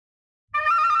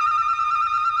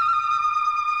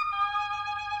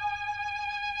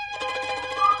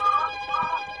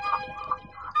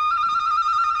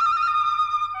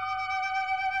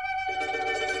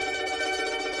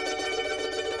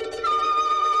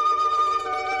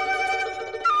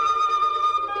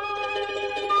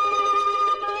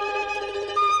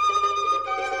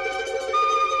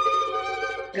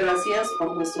gracias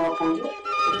por nuestro apoyo.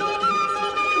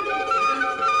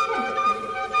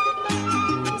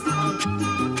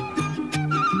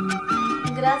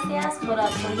 Gracias por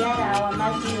apoyar a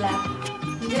Awamaki Lab.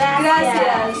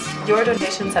 Gracias. Your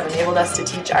donations have enabled us to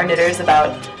teach our knitters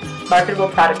about marketable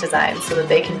product design so that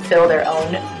they can fill their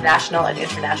own national and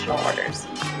international orders.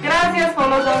 Gracias por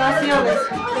las donaciones.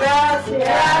 Gracias.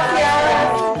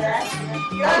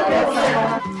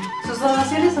 Gracias. Sus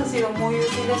donaciones han sido muy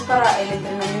útiles para el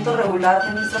entrenamiento regular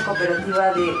de nuestra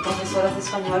cooperativa de profesoras de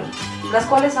español, las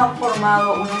cuales han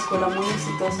formado una escuela muy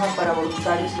exitosa para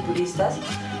voluntarios y turistas.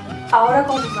 Ahora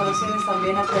con sus donaciones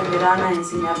también aprenderán a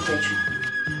enseñar techo.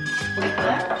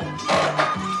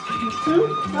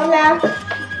 Hola.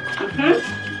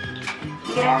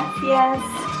 Gracias.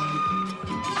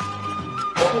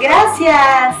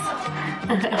 Gracias.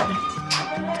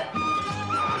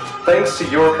 Thanks to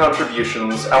your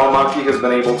contributions, Awamaki has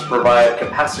been able to provide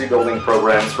capacity building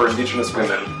programs for Indigenous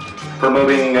women,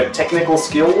 promoting technical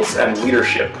skills and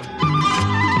leadership.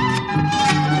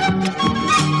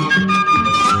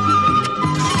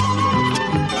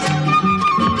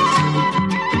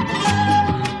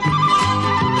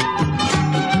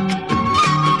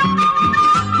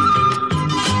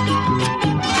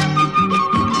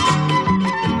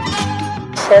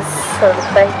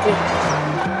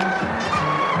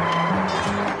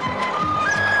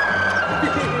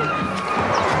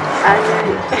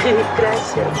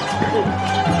 Gracias.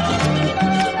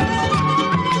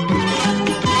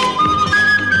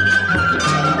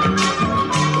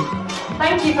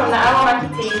 Thank you from the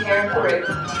Awamaki team here in Peru.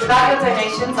 Without your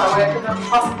donations, our work would not be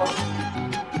possible.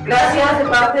 Gracias de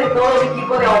parte de todo el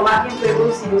equipo de Awamaki en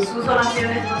Perú. Sin sus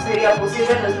donaciones no sería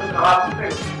posible nuestro trabajo en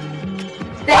Perú.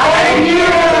 Thank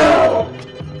you!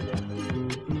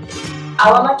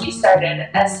 Awamaki started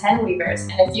as 10 weavers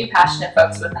and a few passionate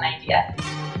folks with an idea.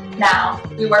 Now,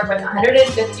 we work with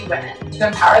 150 women to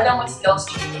empower them with skills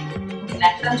training and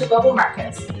connect them to global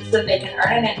markets so that they can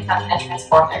earn an income and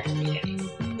transform their communities.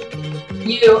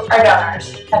 You, our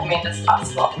donors, have made this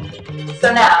possible.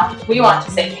 So now, we want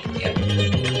to say thank you.